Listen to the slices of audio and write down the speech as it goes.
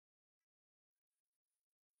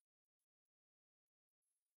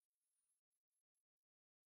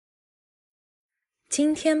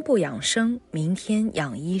今天不养生，明天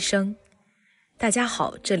养医生。大家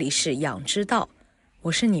好，这里是养之道，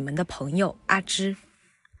我是你们的朋友阿之。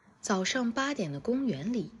早上8点的公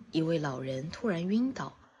园里，一位老人突然晕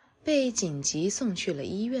倒，被紧急送去了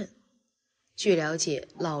医院。据了解，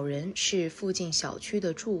老人是附近小区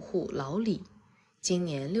的住户老李，今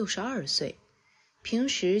年62岁，平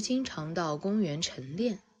时经常到公园晨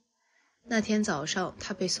练。那天早上，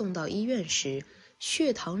他被送到医院时，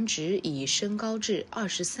血糖值已升高至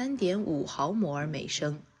23.5毫摩尔每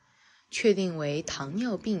升，确定为糖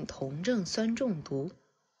尿病酮症酸中毒。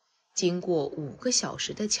经过5个小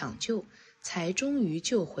时的抢救，才终于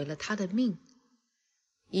救回了他的命。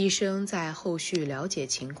医生在后续了解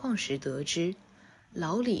情况时得知，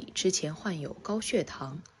老李之前患有高血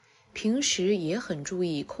糖，平时也很注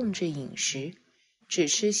意控制饮食，只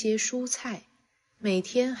吃些蔬菜，每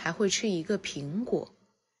天还会吃1个苹果。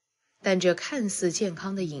但这看似健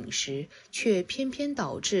康的饮食，却偏偏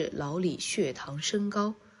导致老李血糖升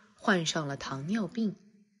高，患上了糖尿病。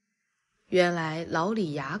原来老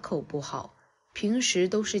李牙口不好，平时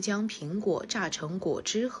都是将苹果榨成果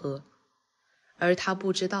汁喝。而他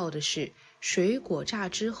不知道的是，水果榨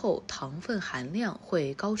汁后糖分含量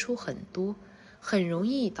会高出很多，很容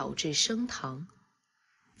易导致升糖。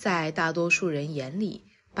在大多数人眼里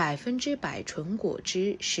，100%纯果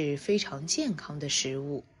汁是非常健康的食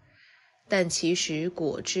物。但其实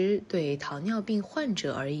果汁对糖尿病患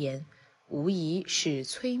者而言，无疑是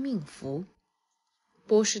催命符。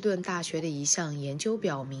波士顿大学的一项研究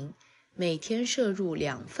表明，每天摄入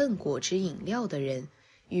2份果汁饮料的人，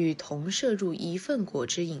与同摄入1份果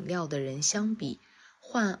汁饮料的人相比，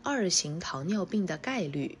患2型糖尿病的概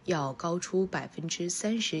率要高出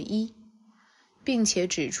31%，并且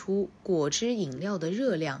指出果汁饮料的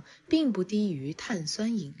热量并不低于碳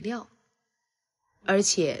酸饮料。而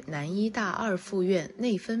且南医大2附院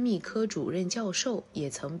内分泌科主任教授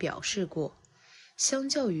也曾表示过，相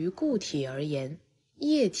较于固体而言，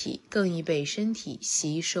液体更易被身体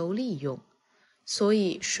吸收利用，所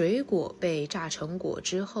以水果被榨成果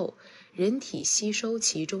汁后，人体吸收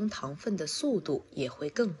其中糖分的速度也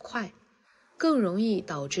会更快，更容易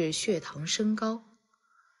导致血糖升高。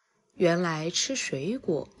原来吃水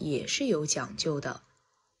果也是有讲究的，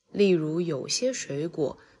例如有些水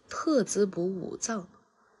果特滋补五脏，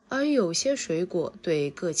而有些水果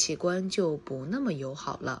对各器官就不那么友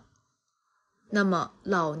好了。那么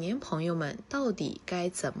老年朋友们到底该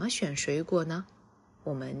怎么选水果呢？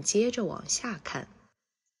我们接着往下看。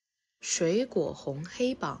水果红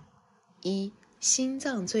黑榜：1. 心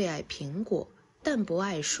脏最爱苹果，但不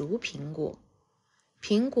爱熟苹果。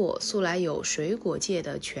苹果素来有水果界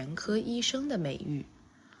的全科医生的美誉，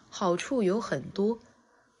好处有很多。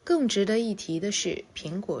更值得一提的是，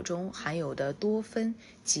苹果中含有的多酚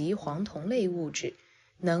及黄酮类物质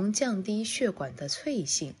能降低血管的脆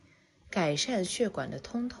性，改善血管的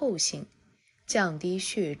通透性，降低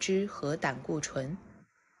血脂和胆固醇。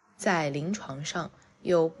在临床上，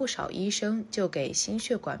有不少医生就给心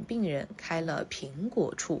血管病人开了苹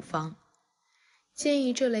果处方，建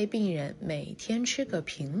议这类病人每天吃个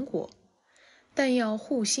苹果。但要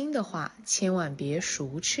护心的话，千万别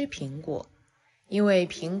熟吃苹果，因为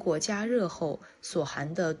苹果加热后所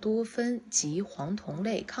含的多酚及黄酮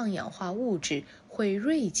类抗氧化物质会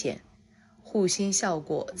锐减，护心效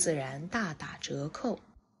果自然大打折扣。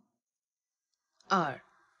2.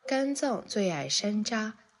 肝脏最爱山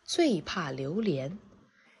楂，最怕榴莲。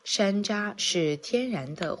山楂是天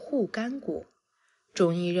然的护肝果，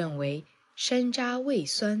中医认为山楂味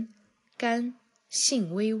酸，甘，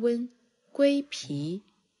性微温，归脾、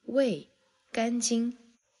胃、肝经。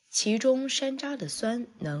其中山楂的酸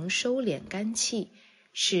能收敛肝气，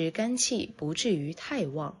使肝气不至于太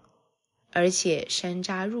旺，而且山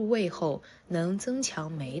楂入胃后能增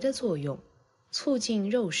强酶的作用，促进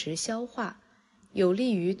肉食消化，有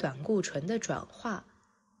利于胆固醇的转化。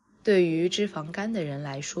对于脂肪肝的人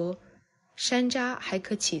来说，山楂还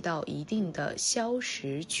可起到一定的消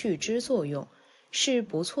食去脂作用，是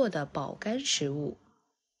不错的保肝食物。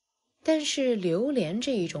但是榴莲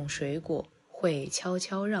这一种水果会悄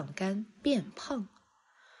悄让肝变胖。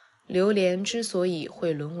榴莲之所以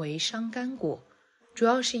会沦为伤肝果，主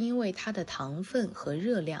要是因为它的糖分和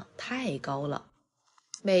热量太高了。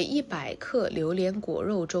每100克榴莲果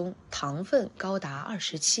肉中糖分高达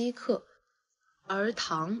27克，而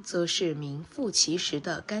糖则是名副其实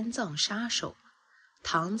的肝脏杀手。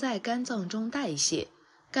糖在肝脏中代谢，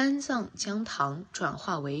肝脏将糖转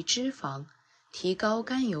化为脂肪，提高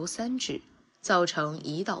甘油三酯，造成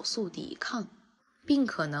胰岛素抵抗，并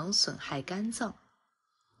可能损害肝脏。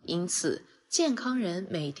因此，健康人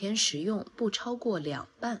每天食用不超过2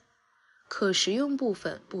瓣，可食用部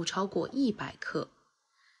分不超过100克，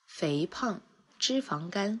肥胖、脂肪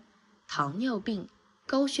肝、糖尿病、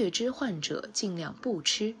高血脂患者尽量不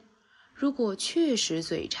吃。如果确实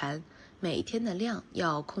嘴馋，每天的量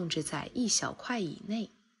要控制在1小块以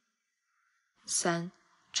内。3.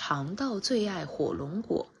 肠道最爱火龙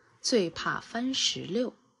果，最怕番石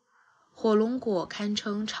榴。火龙果堪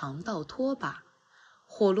称肠道拖把。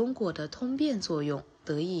火龙果的通便作用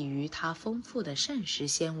得益于它丰富的膳食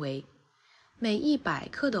纤维，每100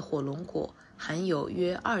克的火龙果含有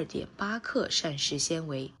约 2.8 克膳食纤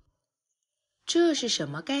维。这是什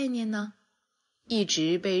么概念呢？一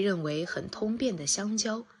直被认为很通便的香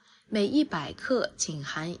蕉，每100克仅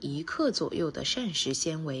含1克左右的膳食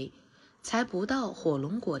纤维，才不到火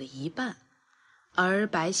龙果的1半。而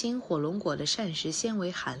白心火龙果的膳食纤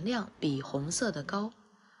维含量比红色的高，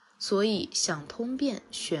所以想通便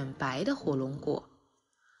选白的火龙果。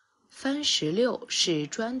番石榴是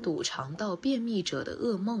专堵肠道便秘者的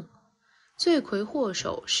噩梦，罪魁祸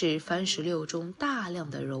首是番石榴中大量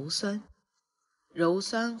的鞣酸。鞣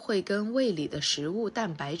酸会跟胃里的食物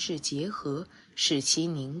蛋白质结合，使其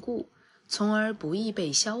凝固，从而不易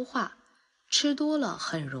被消化，吃多了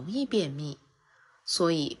很容易便秘。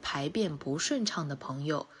所以排便不顺畅的朋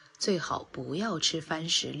友最好不要吃番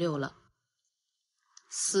石榴了。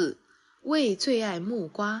4. 胃最爱木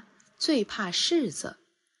瓜，最怕柿子。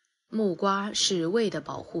木瓜是胃的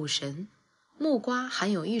保护神，木瓜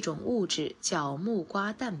含有一种物质叫木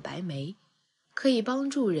瓜蛋白酶，可以帮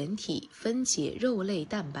助人体分解肉类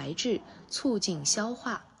蛋白质，促进消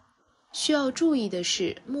化。需要注意的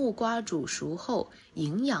是，木瓜煮熟后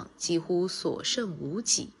营养几乎所剩无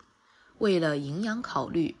几。为了营养考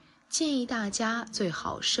虑，建议大家最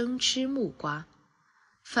好生吃木瓜。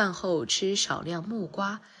饭后吃少量木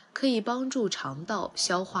瓜，可以帮助肠道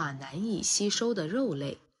消化难以吸收的肉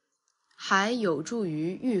类，还有助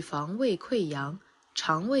于预防胃溃疡、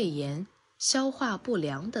肠胃炎、消化不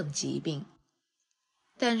良等疾病。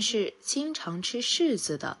但是经常吃柿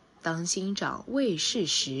子的，当心长胃柿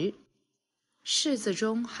石。柿子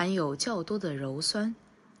中含有较多的鞣酸，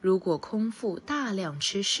如果空腹大量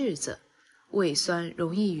吃柿子，胃酸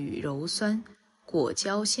容易与鞣酸、果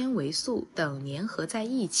胶纤维素等粘合在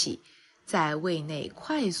一起，在胃内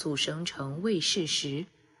快速生成胃柿石。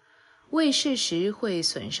胃柿石会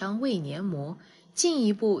损伤胃黏膜，进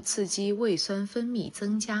一步刺激胃酸分泌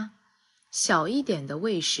增加。小一点的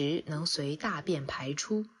胃石能随大便排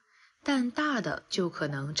出，但大的就可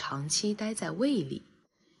能长期待在胃里，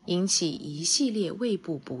引起一系列胃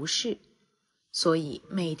部不适。所以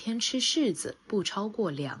每天吃柿子不超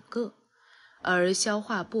过2个，而消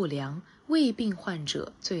化不良、胃病患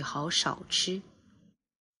者最好少吃。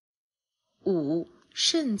5.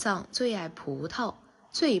 肾脏最爱葡萄，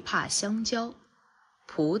最怕香蕉。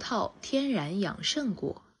葡萄天然养肾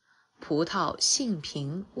果，葡萄性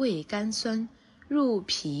平，味甘酸，入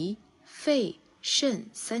脾、肺、肾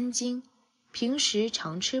3经。平时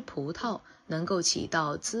常吃葡萄能够起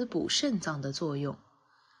到滋补肾脏的作用。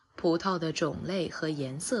葡萄的种类和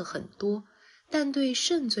颜色很多，但对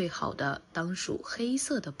肾最好的当属黑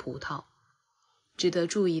色的葡萄。值得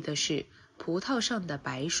注意的是，葡萄上的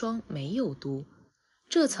白霜没有毒，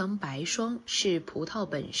这层白霜是葡萄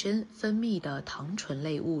本身分泌的糖醇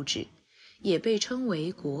类物质，也被称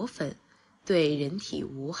为果粉，对人体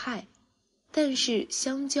无害。但是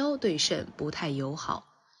香蕉对肾不太友好，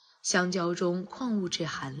香蕉中矿物质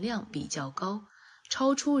含量比较高，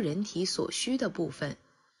超出人体所需的部分，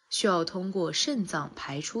需要通过肾脏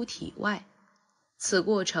排出体外，此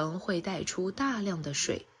过程会带出大量的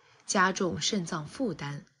水，加重肾脏负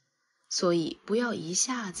担。所以不要一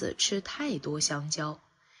下子吃太多香蕉，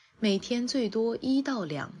每天最多1到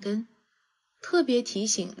2根。特别提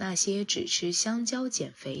醒那些只吃香蕉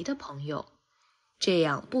减肥的朋友，这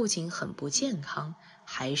样不仅很不健康，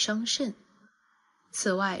还伤肾。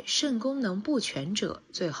此外，肾功能不全者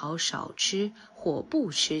最好少吃或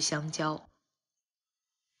不吃香蕉。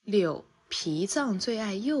6. 脾脏最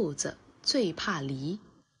爱柚子，最怕梨。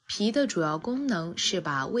脾的主要功能是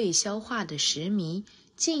把未消化的食糜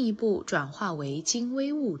进一步转化为精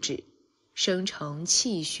微物质，生成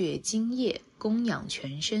气血津液，供养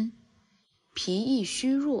全身。脾一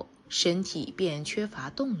虚弱，身体便缺乏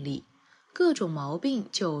动力，各种毛病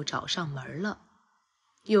就找上门了。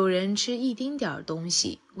有人吃一丁点儿东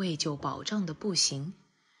西，胃就饱胀得不行；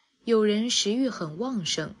有人食欲很旺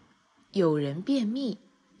盛；有人便秘；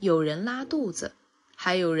有人拉肚子；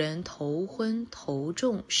还有人头昏、头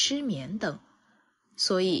重、失眠等。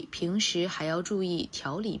所以平时还要注意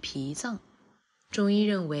调理脾脏。中医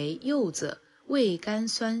认为柚子味甘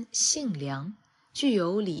酸，性凉，具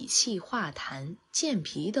有理气化痰、健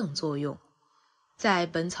脾等作用。在《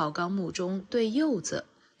本草纲目》中对柚子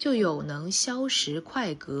就有能消食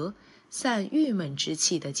快嗝、散郁闷之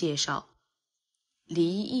气的介绍。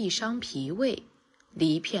梨易伤脾胃，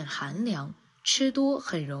梨片寒凉，吃多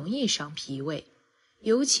很容易伤脾胃，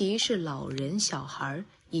尤其是老人、小孩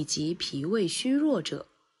以及脾胃虚弱者。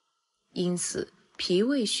因此，脾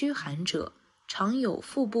胃虚寒者、常有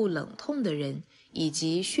腹部冷痛的人以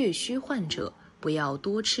及血虚患者不要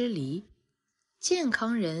多吃梨。健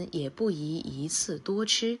康人也不宜一次多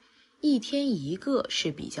吃，一天一个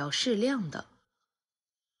是比较适量的。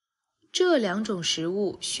这2种食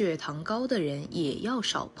物，血糖高的人也要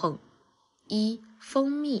少碰。1.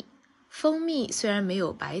 蜂蜜。蜂蜜虽然没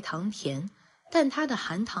有白糖甜，但它的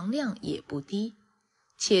含糖量也不低，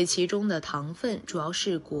且其中的糖分主要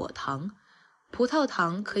是果糖，葡萄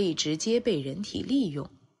糖可以直接被人体利用，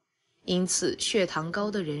因此血糖高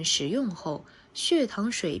的人食用后，血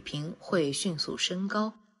糖水平会迅速升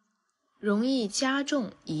高，容易加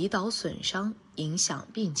重胰岛损伤，影响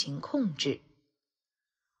病情控制。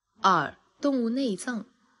2. 动物内脏。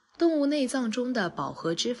动物内脏中的饱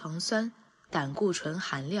和脂肪酸、胆固醇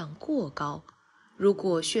含量过高，如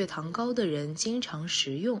果血糖高的人经常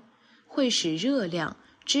食用，会使热量、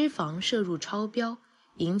脂肪摄入超标，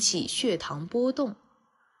引起血糖波动。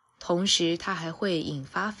同时，它还会引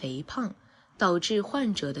发肥胖，导致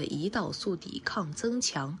患者的胰岛素抵抗增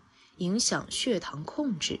强，影响血糖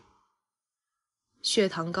控制。血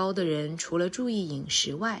糖高的人除了注意饮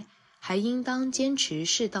食外，还应当坚持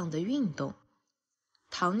适当的运动。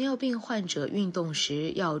糖尿病患者运动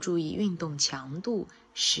时要注意运动强度、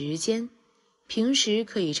时间，平时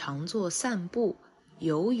可以常做散步、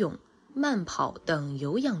游泳、慢跑等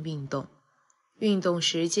有氧运动，运动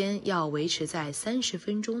时间要维持在30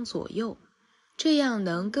分钟左右，这样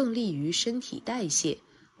能更利于身体代谢，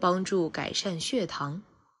帮助改善血糖。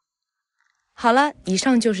好了，以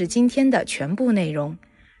上就是今天的全部内容。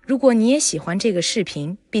如果你也喜欢这个视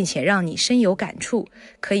频，并且让你深有感触，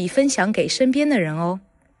可以分享给身边的人哦。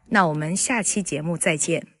那我们下期节目再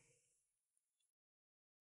见。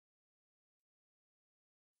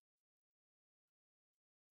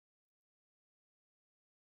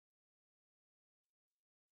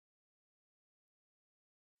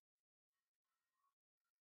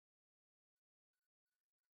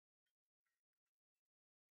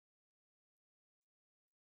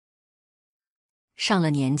上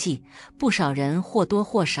了年纪，不少人或多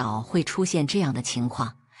或少会出现这样的情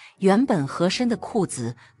况，原本合身的裤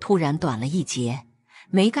子突然短了一截，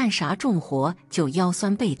没干啥重活就腰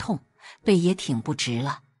酸背痛，背也挺不直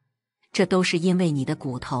了。这都是因为你的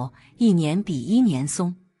骨头一年比一年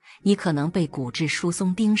松，你可能被骨质疏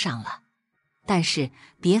松盯上了。但是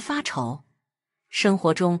别发愁，生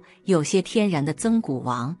活中有些天然的增骨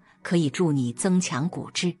王可以助你增强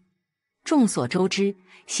骨质。众所周知，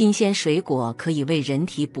新鲜水果可以为人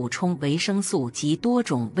体补充维生素及多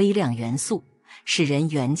种微量元素，使人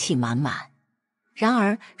元气满满。然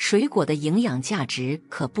而，水果的营养价值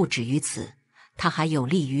可不止于此，它还有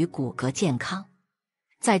利于骨骼健康。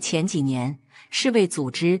在前几年，世卫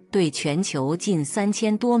组织对全球近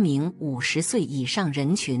3000多名50岁以上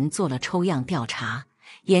人群做了抽样调查，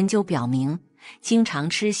研究表明，经常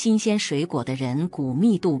吃新鲜水果的人骨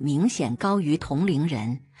密度明显高于同龄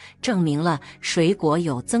人，证明了水果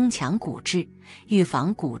有增强骨质、预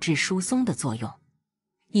防骨质疏松的作用。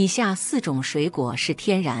以下4种水果是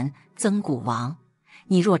天然增骨王，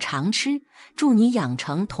你若常吃，助你养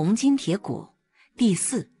成铜筋铁骨。第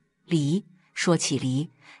4，梨。说起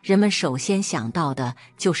梨，人们首先想到的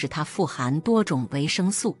就是它富含多种维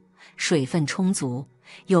生素，水分充足，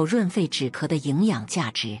有润肺止咳的营养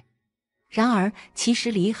价值。然而，其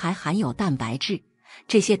实梨还含有蛋白质，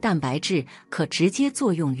这些蛋白质可直接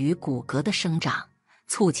作用于骨骼的生长，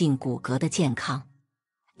促进骨骼的健康。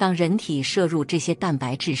当人体摄入这些蛋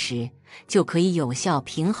白质时，就可以有效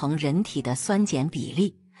平衡人体的酸碱比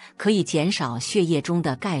例，可以减少血液中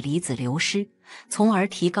的钙离子流失，从而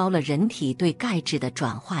提高了人体对钙质的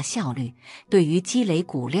转化效率，对于积累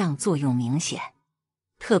骨量作用明显。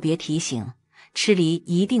特别提醒，吃梨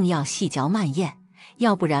一定要细嚼慢咽，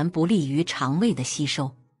要不然不利于肠胃的吸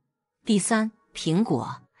收。第3，苹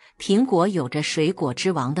果。苹果有着水果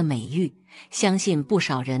之王的美誉，相信不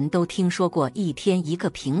少人都听说过一天一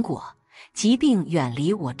个苹果，疾病远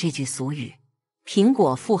离我这句俗语。苹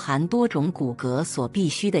果富含多种骨骼所必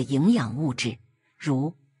需的营养物质，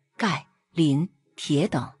如钙、磷、铁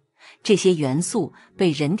等，这些元素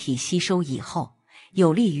被人体吸收以后，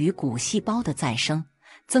有利于骨细胞的再生，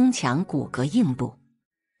增强骨骼硬度。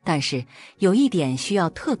但是有一点需要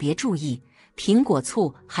特别注意，苹果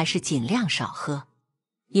醋还是尽量少喝，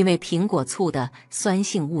因为苹果醋的酸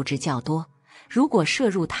性物质较多，如果摄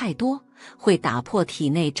入太多，会打破体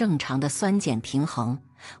内正常的酸碱平衡，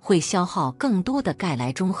会消耗更多的钙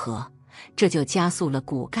来中和，这就加速了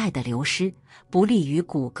骨钙的流失，不利于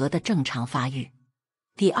骨骼的正常发育。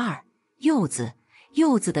第二，柚子。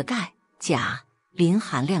柚子的钙、钾、磷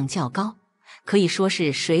含量较高，可以说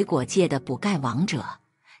是水果界的补钙王者。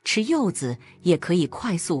吃柚子也可以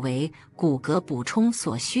快速为骨骼补充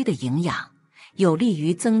所需的营养，有利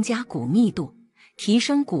于增加骨密度，提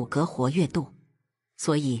升骨骼活跃度。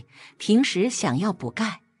所以平时想要补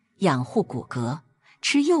钙、养护骨骼，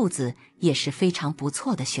吃柚子也是非常不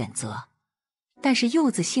错的选择。但是柚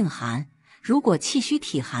子性寒，如果气虚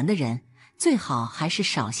体寒的人，最好还是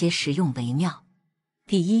少些食用为妙。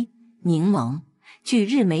第一，柠檬。据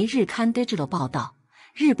日媒日刊 Digital 报道，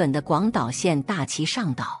日本的广岛县大崎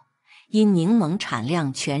上岛因柠檬产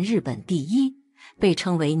量全日本第一，被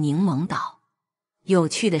称为柠檬岛。有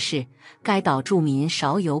趣的是，该岛住民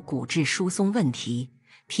少有骨质疏松问题，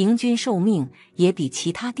平均寿命也比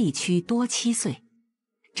其他地区多7岁。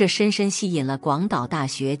这深深吸引了广岛大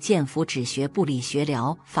学健福祉学部理学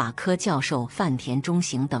疗法科教授范田中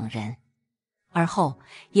行等人。而后，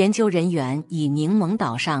研究人员以柠檬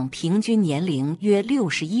岛上平均年龄约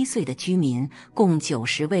61岁的居民共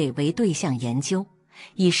90位为对象研究，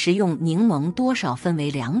以食用柠檬多少分为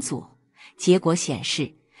2组。结果显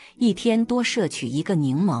示，一天多摄取1个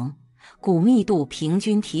柠檬，骨密度平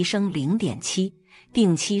均提升 0.7，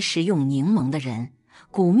 定期食用柠檬的人，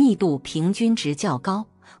骨密度平均值较高，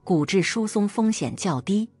骨质疏松风险较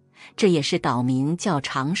低，这也是岛民较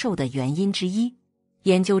长寿的原因之一。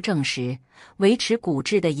研究证实，维持骨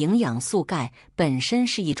质的营养素钙本身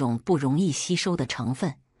是一种不容易吸收的成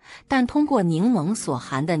分，但通过柠檬所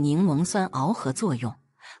含的柠檬酸螯合作用，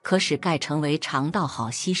可使钙成为肠道好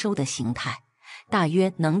吸收的形态，大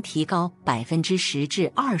约能提高 10%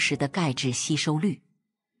至20% 的钙质吸收率。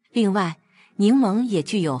另外，柠檬也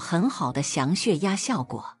具有很好的降血压效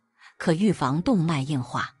果，可预防动脉硬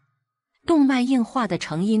化。动脉硬化的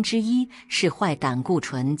成因之一是坏胆固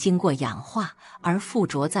醇经过氧化而附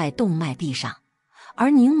着在动脉壁上，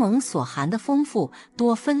而柠檬所含的丰富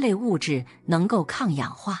多酚类物质能够抗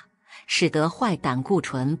氧化，使得坏胆固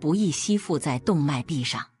醇不易吸附在动脉壁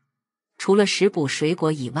上。除了食补水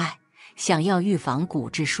果以外，想要预防骨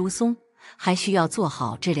质疏松，还需要做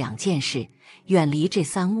好这2件事，远离这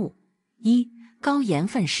3物。1. 高盐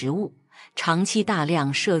分食物。长期大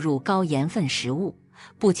量摄入高盐分食物，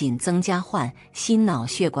不仅增加患心脑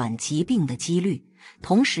血管疾病的几率，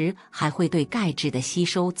同时还会对钙质的吸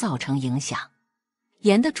收造成影响。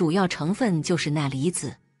盐的主要成分就是钠离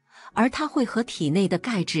子，而它会和体内的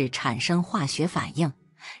钙质产生化学反应，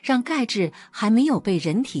让钙质还没有被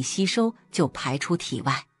人体吸收就排出体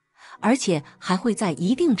外，而且还会在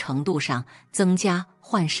一定程度上增加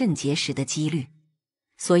患肾结石的几率。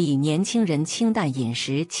所以年轻人清淡饮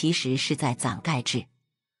食其实是在攒钙质。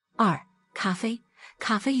2. 咖啡。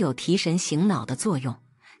咖啡有提神醒脑的作用，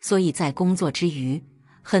所以在工作之余，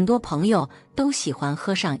很多朋友都喜欢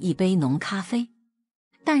喝上一杯浓咖啡。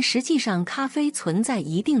但实际上，咖啡存在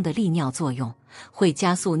一定的利尿作用，会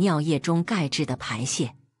加速尿液中钙质的排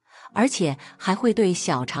泄，而且还会对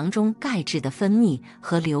小肠中钙质的分泌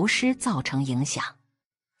和流失造成影响。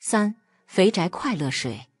3. 肥宅快乐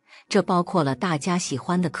水。这包括了大家喜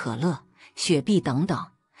欢的可乐、雪碧等等。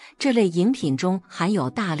这类饮品中含有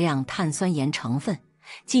大量碳酸盐成分，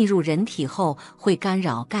进入人体后会干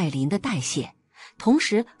扰钙磷的代谢，同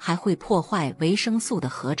时还会破坏维生素的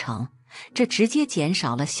合成，这直接减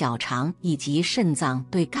少了小肠以及肾脏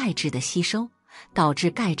对钙质的吸收，导致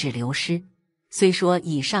钙质流失。虽说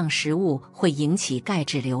以上食物会引起钙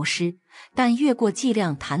质流失，但越过剂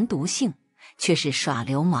量谈毒性，却是耍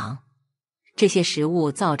流氓。这些食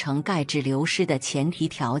物造成钙质流失的前提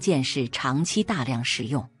条件是长期大量食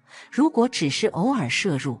用，如果只是偶尔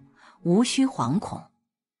摄入，无需惶恐。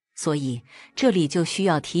所以这里就需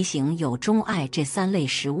要提醒有钟爱这3类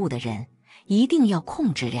食物的人，一定要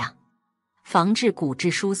控制量。防治骨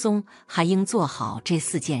质疏松还应做好这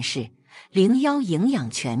4件事。01营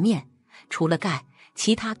养全面，除了钙，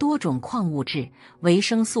其他多种矿物质、维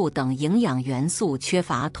生素等营养元素缺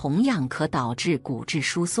乏同样可导致骨质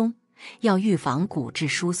疏松。要预防骨质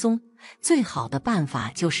疏松，最好的办法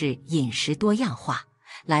就是饮食多样化，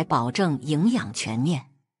来保证营养全面。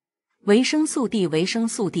维生素 D， 维生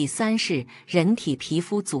素 D3是人体皮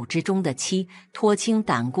肤组织中的7脱氢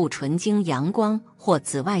胆固醇经阳光或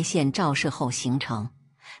紫外线照射后形成。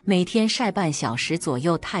每天晒半小时左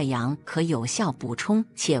右太阳可有效补充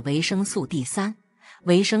且维生素 D3。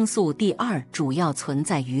维生素 D2 主要存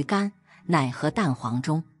在鱼肝、奶和蛋黄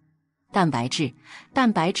中。蛋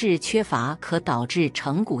白质缺乏可导致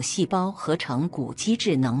成骨细胞合成骨基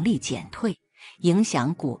质能力减退，影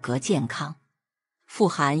响骨骼健康。富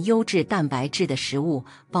含优质蛋白质的食物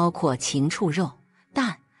包括禽畜肉、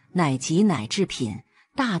蛋、奶及奶制品、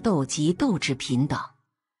大豆及豆制品等。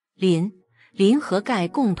磷和钙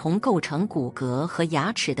共同构成骨骼和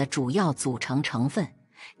牙齿的主要组成成分。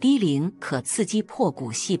低磷可刺激破骨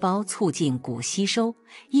细胞，促进骨吸收，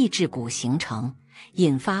抑制骨形成，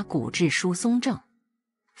引发骨质疏松症。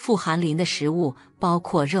富含磷的食物包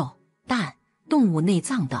括肉、蛋、动物内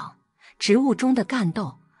脏等。植物中的干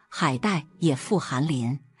豆、海带也富含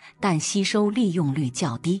磷，但吸收利用率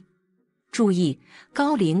较低。注意，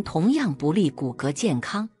高磷同样不利骨骼健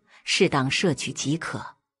康，适当摄取即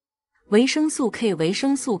可。维生素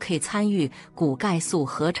K 参与骨钙素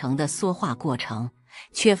合成的缩化过程，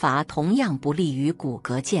缺乏同样不利于骨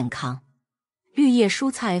骼健康。绿叶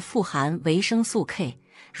蔬菜富含维生素 K，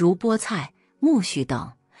 如菠菜、苜蓿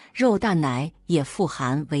等。肉蛋奶也富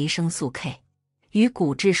含维生素 K。与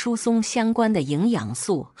骨质疏松相关的营养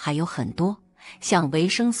素还有很多，像维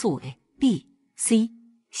生素 A、B、C、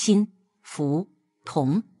锌、氟、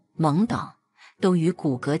铜、锰等，都与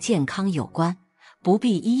骨骼健康有关，不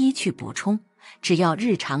必一一去补充，只要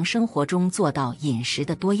日常生活中做到饮食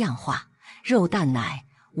的多样化，肉蛋奶、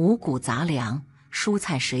五谷杂粮、蔬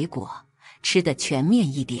菜水果，吃得全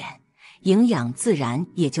面一点，营养自然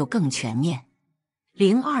也就更全面。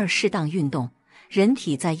02适当运动，人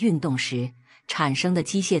体在运动时产生的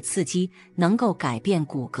机械刺激能够改变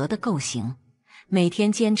骨骼的构型，每天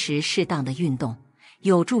坚持适当的运动，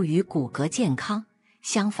有助于骨骼健康。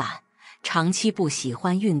相反，长期不喜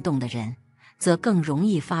欢运动的人，则更容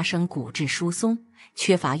易发生骨质疏松。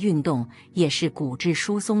缺乏运动也是骨质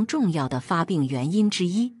疏松重要的发病原因之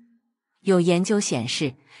一。有研究显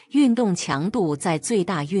示，运动强度在最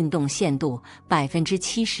大运动限度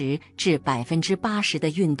 70% 至 80% 的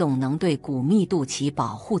运动能对骨密度起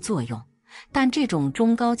保护作用，但这种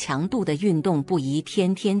中高强度的运动不宜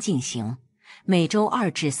天天进行，每周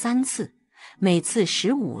2至3次，每次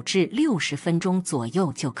15至60分钟左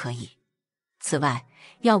右就可以。此外，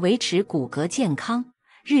要维持骨骼健康，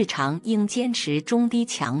日常应坚持中低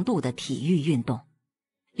强度的体育运动。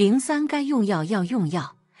03该用药要用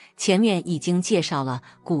药。前面已经介绍了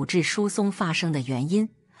骨质疏松发生的原因，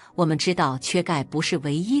我们知道缺钙不是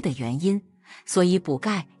唯一的原因，所以补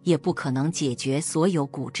钙也不可能解决所有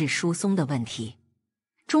骨质疏松的问题。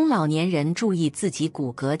中老年人注意自己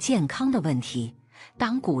骨骼健康的问题，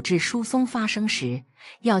当骨质疏松发生时，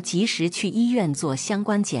要及时去医院做相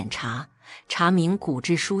关检查，查明骨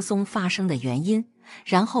质疏松发生的原因，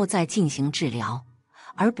然后再进行治疗，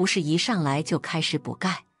而不是一上来就开始补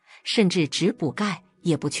钙，甚至只补钙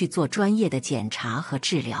也不去做专业的检查和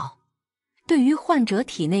治疗。对于患者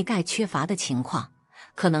体内钙缺乏的情况，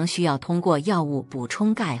可能需要通过药物补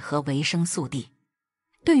充钙和维生素 D。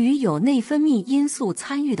对于有内分泌因素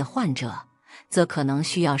参与的患者，则可能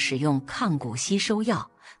需要使用抗骨吸收药、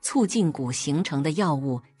促进骨形成的药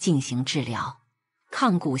物进行治疗。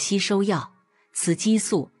抗骨吸收药、雌激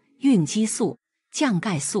素、孕激素、降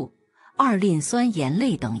钙素、2磷酸盐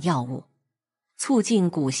类等药物。促进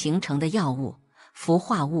骨形成的药物，氟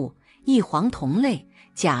化物、异黄酮类、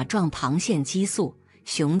甲状旁腺激素、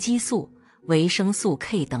雄激素、维生素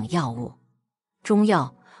K 等药物。中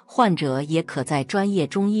药，患者也可在专业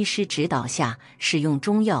中医师指导下使用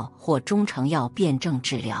中药或中成药辩证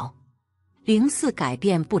治疗。04改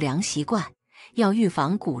变不良习惯，要预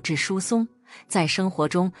防骨质疏松，在生活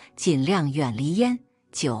中尽量远离烟、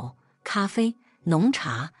酒、咖啡、浓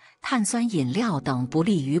茶、碳酸饮料等不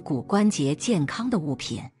利于骨关节健康的物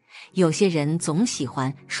品。有些人总喜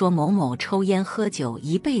欢说某某抽烟喝酒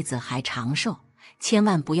一辈子还长寿，千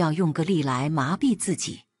万不要用个例来麻痹自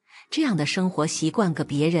己。这样的生活习惯个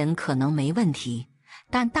别人可能没问题，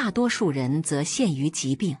但大多数人则陷于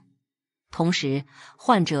疾病。同时，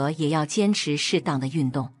患者也要坚持适当的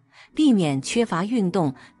运动，避免缺乏运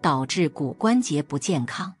动导致骨关节不健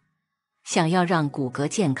康。想要让骨骼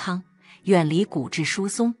健康，远离骨质疏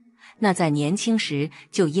松，那在年轻时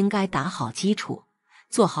就应该打好基础，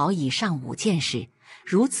做好以上5件事，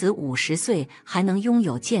如此50岁还能拥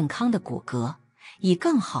有健康的骨骼，以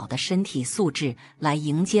更好的身体素质来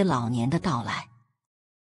迎接老年的到来。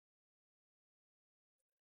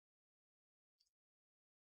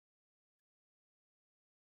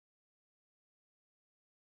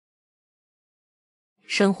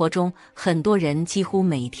生活中很多人几乎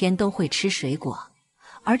每天都会吃水果，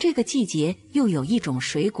而这个季节又有一种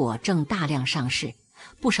水果正大量上市，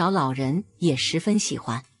不少老人也十分喜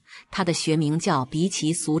欢。它的学名叫荸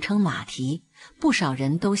荠，俗称马蹄，不少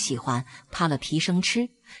人都喜欢扒了皮生吃，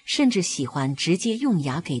甚至喜欢直接用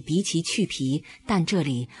牙给荸荠去皮。但这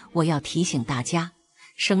里我要提醒大家，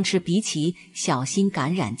生吃荸荠小心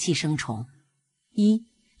感染寄生虫。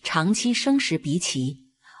长期生食荸荠。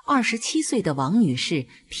27岁的王女士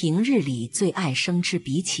平日里最爱生吃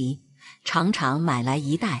荸荠，常常买来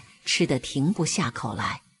一袋，吃得停不下口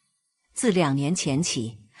来。自2年前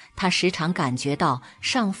起，她时常感觉到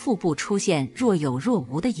上腹部出现若有若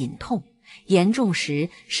无的隐痛，严重时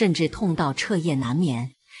甚至痛到彻夜难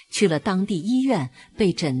眠。去了当地医院，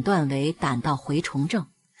被诊断为胆道蛔虫症，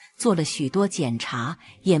做了许多检查，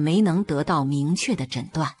也没能得到明确的诊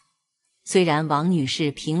断。虽然王女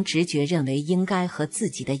士凭直觉认为应该和自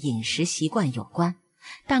己的饮食习惯有关，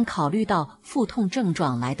但考虑到腹痛症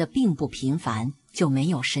状来得并不频繁，就没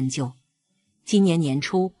有深究。今年年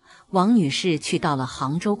初，王女士去到了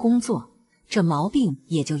杭州工作，这毛病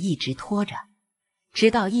也就一直拖着。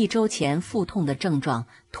直到1周前，腹痛的症状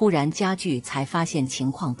突然加剧，才发现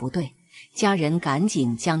情况不对，家人赶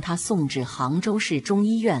紧将她送至杭州市中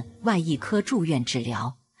医院外医科住院治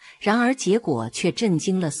疗。然而结果却震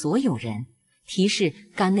惊了所有人，提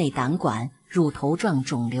示肝内胆管乳头状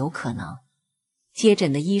肿瘤可能。接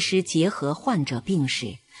诊的医师结合患者病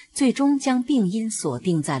史，最终将病因锁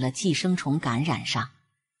定在了寄生虫感染上。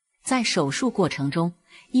在手术过程中，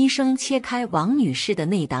医生切开王女士的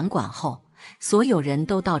内胆管后，所有人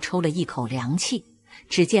都倒抽了一口凉气，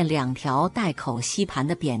只见2条带口吸盘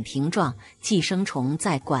的扁平状寄生虫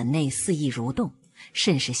在管内肆意蠕动，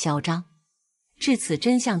甚是嚣张。至此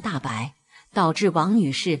真相大白，导致王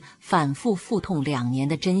女士反复腹痛2年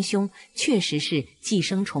的真凶确实是寄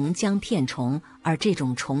生虫姜片虫，而这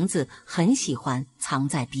种虫子很喜欢藏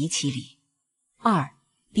在荸荠里。2.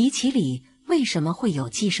 荸荠里为什么会有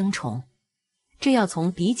寄生虫？这要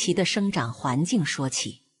从荸荠的生长环境说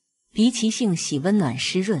起。荸荠性喜温暖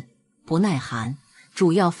湿润，不耐寒，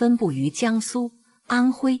主要分布于江苏、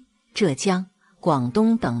安徽、浙江、广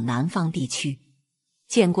东等南方地区。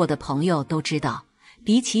见过的朋友都知道，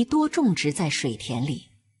荸荠多种植在水田里，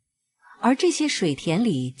而这些水田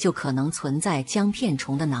里就可能存在姜片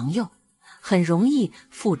虫的囊幼，很容易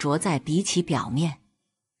附着在荸荠表面。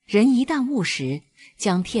人一旦误食，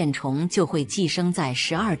姜片虫就会寄生在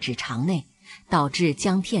12指肠内，导致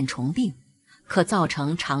姜片虫病，可造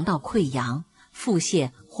成肠道溃疡、腹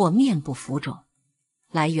泻或面部浮肿。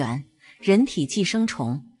来源：人体寄生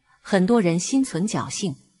虫。很多人心存侥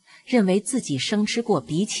幸，认为自己生吃过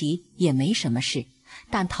荸荠也没什么事，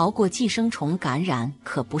但逃过寄生虫感染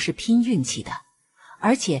可不是拼运气的。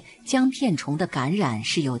而且姜片虫的感染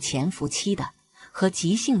是有潜伏期的，和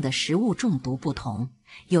急性的食物中毒不同，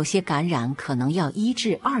有些感染可能要1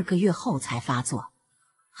至2个月后才发作。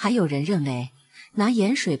还有人认为拿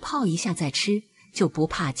盐水泡一下再吃就不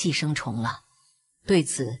怕寄生虫了。对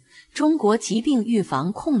此，中国疾病预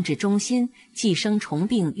防控制中心寄生虫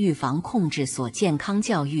病预防控制所健康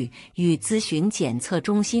教育与咨询检测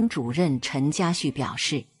中心主任陈家旭表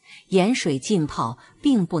示，盐水浸泡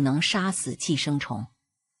并不能杀死寄生虫。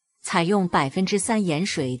采用3%盐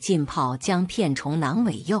水浸泡姜片虫囊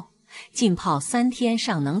尾幼，浸泡3天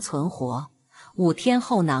尚能存活，5天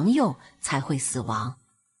后囊幼才会死亡。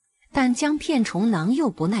但姜片虫囊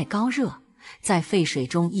幼不耐高热，在沸水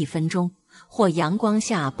中1分钟或阳光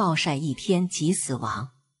下暴晒1天即死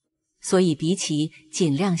亡。所以荸荠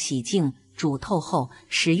尽量洗净煮透后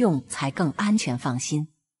食用才更安全放心。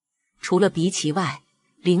除了荸荠外，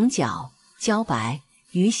菱角、茭白、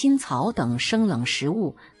鱼腥草等生冷食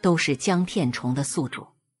物都是姜片虫的宿主，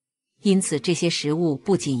因此这些食物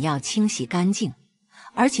不仅要清洗干净，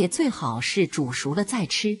而且最好是煮熟了再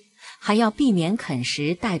吃，还要避免啃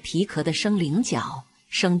食带皮壳的生菱角、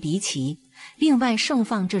生荸荠。另外，盛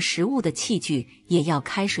放这食物的器具也要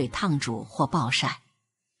开水烫煮或暴晒。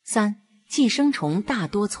3. 寄生虫大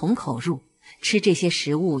多从口入，吃这些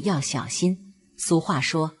食物要小心。俗话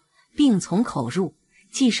说，病从口入，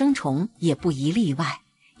寄生虫也不宜例外。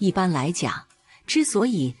一般来讲，之所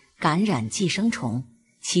以感染寄生虫，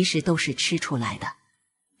其实都是吃出来的。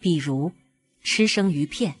比如吃生鱼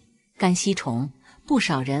片，肝吸虫，不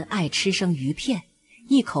少人爱吃生鱼片，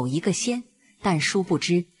一口一个鲜，但殊不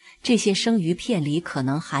知这些生鱼片里可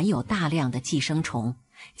能含有大量的寄生虫，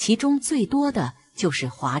其中最多的就是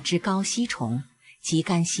华脂高吸虫及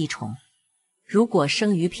肝吸虫。如果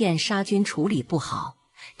生鱼片杀菌处理不好，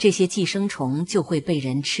这些寄生虫就会被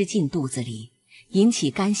人吃进肚子里，引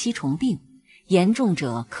起肝吸虫病，严重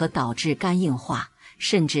者可导致肝硬化，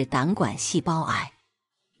甚至胆管细胞癌。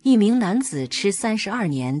一名男子吃32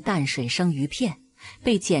年淡水生鱼片，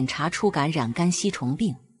被检查出感染肝吸虫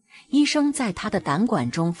病。医生在他的胆管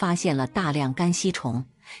中发现了大量肝吸虫，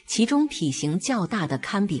其中体型较大的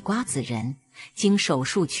堪比瓜子仁。经手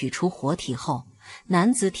术取出活体后，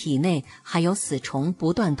男子体内还有死虫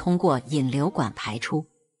不断通过引流管排出。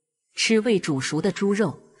吃未煮熟的猪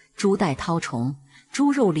肉、猪带绦虫、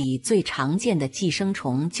猪肉里最常见的寄生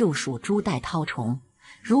虫就属猪带绦虫。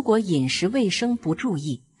如果饮食卫生不注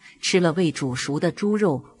意，吃了未煮熟的猪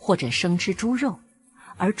肉或者生吃猪肉，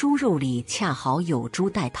而猪肉里恰好有猪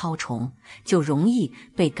带绦虫，就容易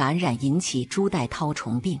被感染，引起猪带绦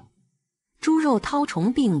虫病。猪肉绦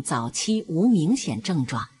虫病早期无明显症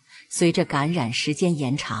状，随着感染时间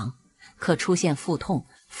延长，可出现腹痛、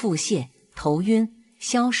腹泻、头晕、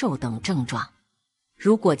消瘦等症状。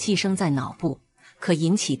如果寄生在脑部，可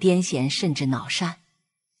引起癫痫甚至脑疝。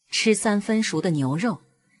吃3分熟的牛肉，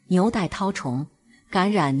牛带绦虫。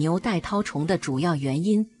感染牛带绦虫的主要原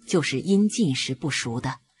因就是因进食不熟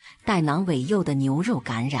的带囊尾幼的牛肉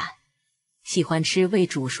感染。喜欢吃未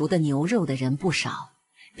煮熟的牛肉的人不少，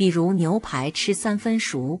比如牛排吃3分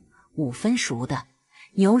熟、5分熟的，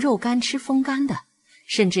牛肉干吃风干的，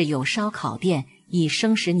甚至有烧烤店以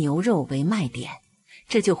生食牛肉为卖点，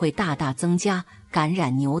这就会大大增加感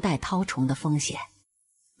染牛带绦虫的风险。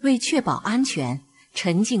为确保安全，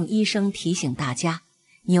陈静医生提醒大家，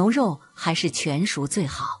牛肉还是全熟最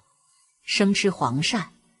好。生吃黄鳝、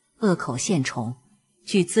恶口线虫。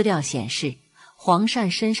据资料显示，黄鳝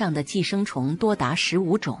身上的寄生虫多达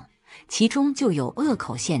15种，其中就有恶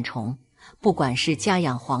口线虫，不管是家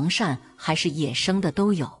养黄鳝还是野生的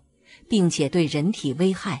都有，并且对人体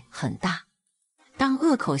危害很大。当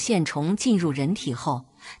恶口线虫进入人体后，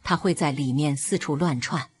它会在里面四处乱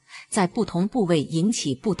窜，在不同部位引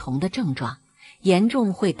起不同的症状，严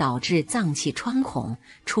重会导致脏器穿孔、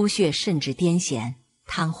出血甚至癫痫、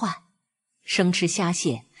瘫痪。生吃虾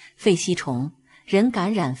蟹、肺吸虫。人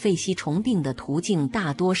感染肺吸虫病的途径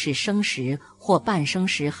大多是生食或半生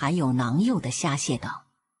食含有囊幼的虾蟹等。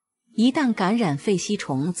一旦感染肺吸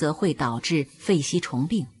虫，则会导致肺吸虫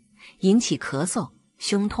病，引起咳嗽、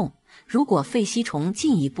胸痛。如果肺吸虫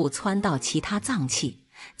进一步窜到其他脏器，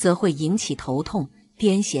则会引起头痛、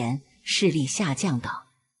癫痫、视力下降等。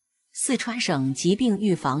四川省疾病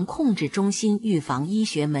预防控制中心预防医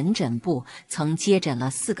学门诊部曾接诊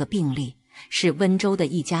了4个病例，是温州的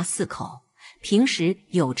一家4口。平时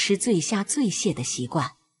有吃醉虾醉蟹的习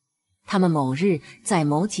惯，他们某日在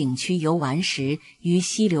某景区游玩时，于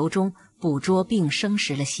溪流中捕捉并生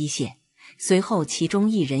食了溪蟹，随后其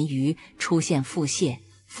中1人鱼出现腹泻、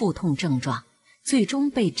腹痛症状，最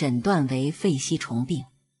终被诊断为肺吸虫病。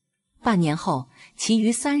半年后，其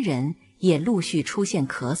余3人也陆续出现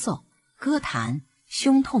咳嗽、歌痰、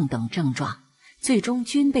胸痛等症状，最终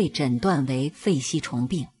均被诊断为肺吸虫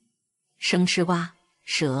病。生吃蛙、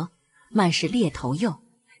蛇、慢氏猎头鼬，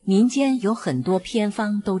民间有很多偏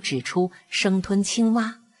方都指出生吞青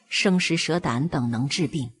蛙、生食蛇胆等能治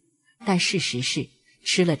病，但事实是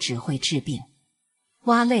吃了只会治病。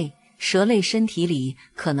蛙类、蛇类身体里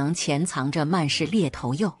可能潜藏着慢氏猎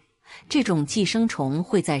头鼬，这种寄生虫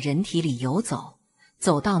会在人体里游走，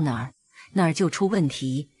走到哪儿就出问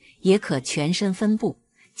题，也可全身分布，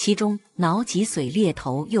其中脑脊髓猎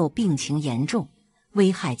头鼬病情严重，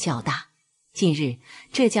危害较大。近日，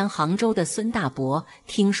浙江杭州的孙大伯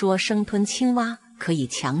听说生吞青蛙可以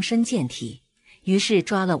强身健体，于是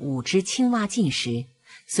抓了5只青蛙进食，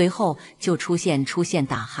随后就出现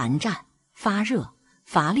打寒战、发热、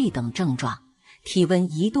乏力等症状，体温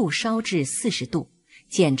1度烧至40度。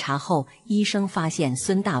检查后，医生发现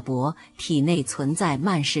孙大伯体内存在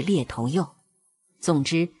慢氏猎头鼬。总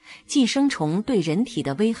之，寄生虫对人体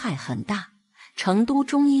的危害很大。成都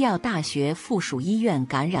中医药大学附属医院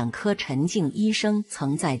感染科陈静医生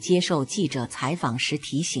曾在接受记者采访时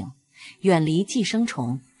提醒，远离寄生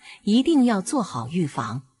虫，一定要做好预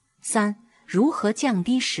防。3. 如何降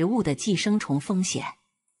低食物的寄生虫风险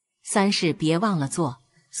？3是别忘了做。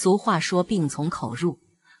俗话说病从口入，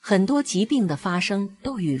很多疾病的发生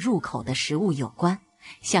都与入口的食物有关。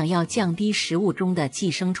想要降低食物中的寄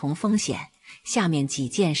生虫风险，下面几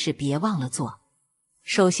件事别忘了做。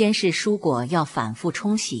首先是蔬果要反复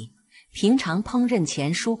冲洗，平常烹饪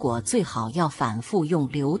前蔬果最好要反复用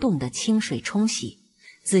流动的清水冲洗，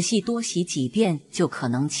仔细多洗几遍就可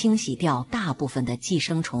能清洗掉大部分的寄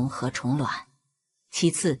生虫和虫卵。其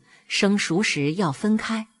次，生熟食要分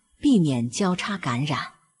开，避免交叉感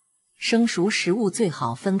染。生熟食物最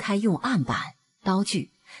好分开用案板、刀具，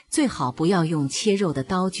最好不要用切肉的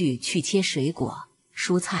刀具去切水果、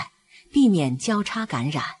蔬菜，避免交叉感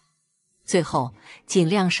染。最后，尽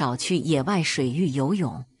量少去野外水域游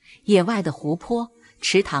泳，野外的湖泊、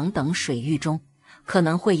池塘等水域中，可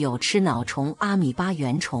能会有吃脑虫阿米巴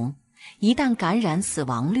原虫，一旦感染死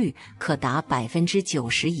亡率可达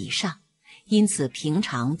90%以上，因此平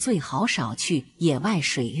常最好少去野外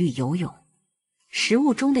水域游泳。食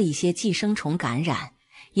物中的一些寄生虫感染，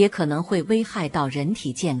也可能会危害到人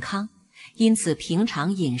体健康，因此平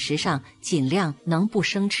常饮食上尽量能不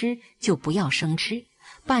生吃就不要生吃，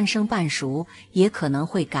半生半熟也可能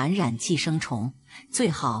会感染寄生虫，最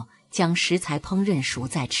好将食材烹饪熟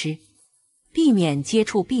再吃，避免接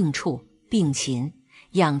触病处、病禽，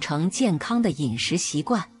养成健康的饮食习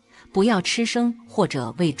惯，不要吃生或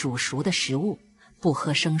者未煮熟的食物，不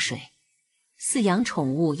喝生水。饲养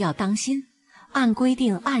宠物要当心，按规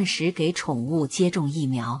定按时给宠物接种疫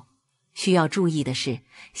苗。需要注意的是，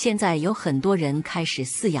现在有很多人开始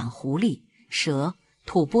饲养狐狸、蛇、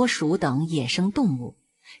土拨鼠等野生动物，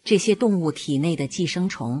这些动物体内的寄生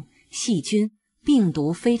虫、细菌、病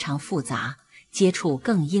毒非常复杂，接触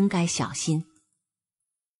更应该小心。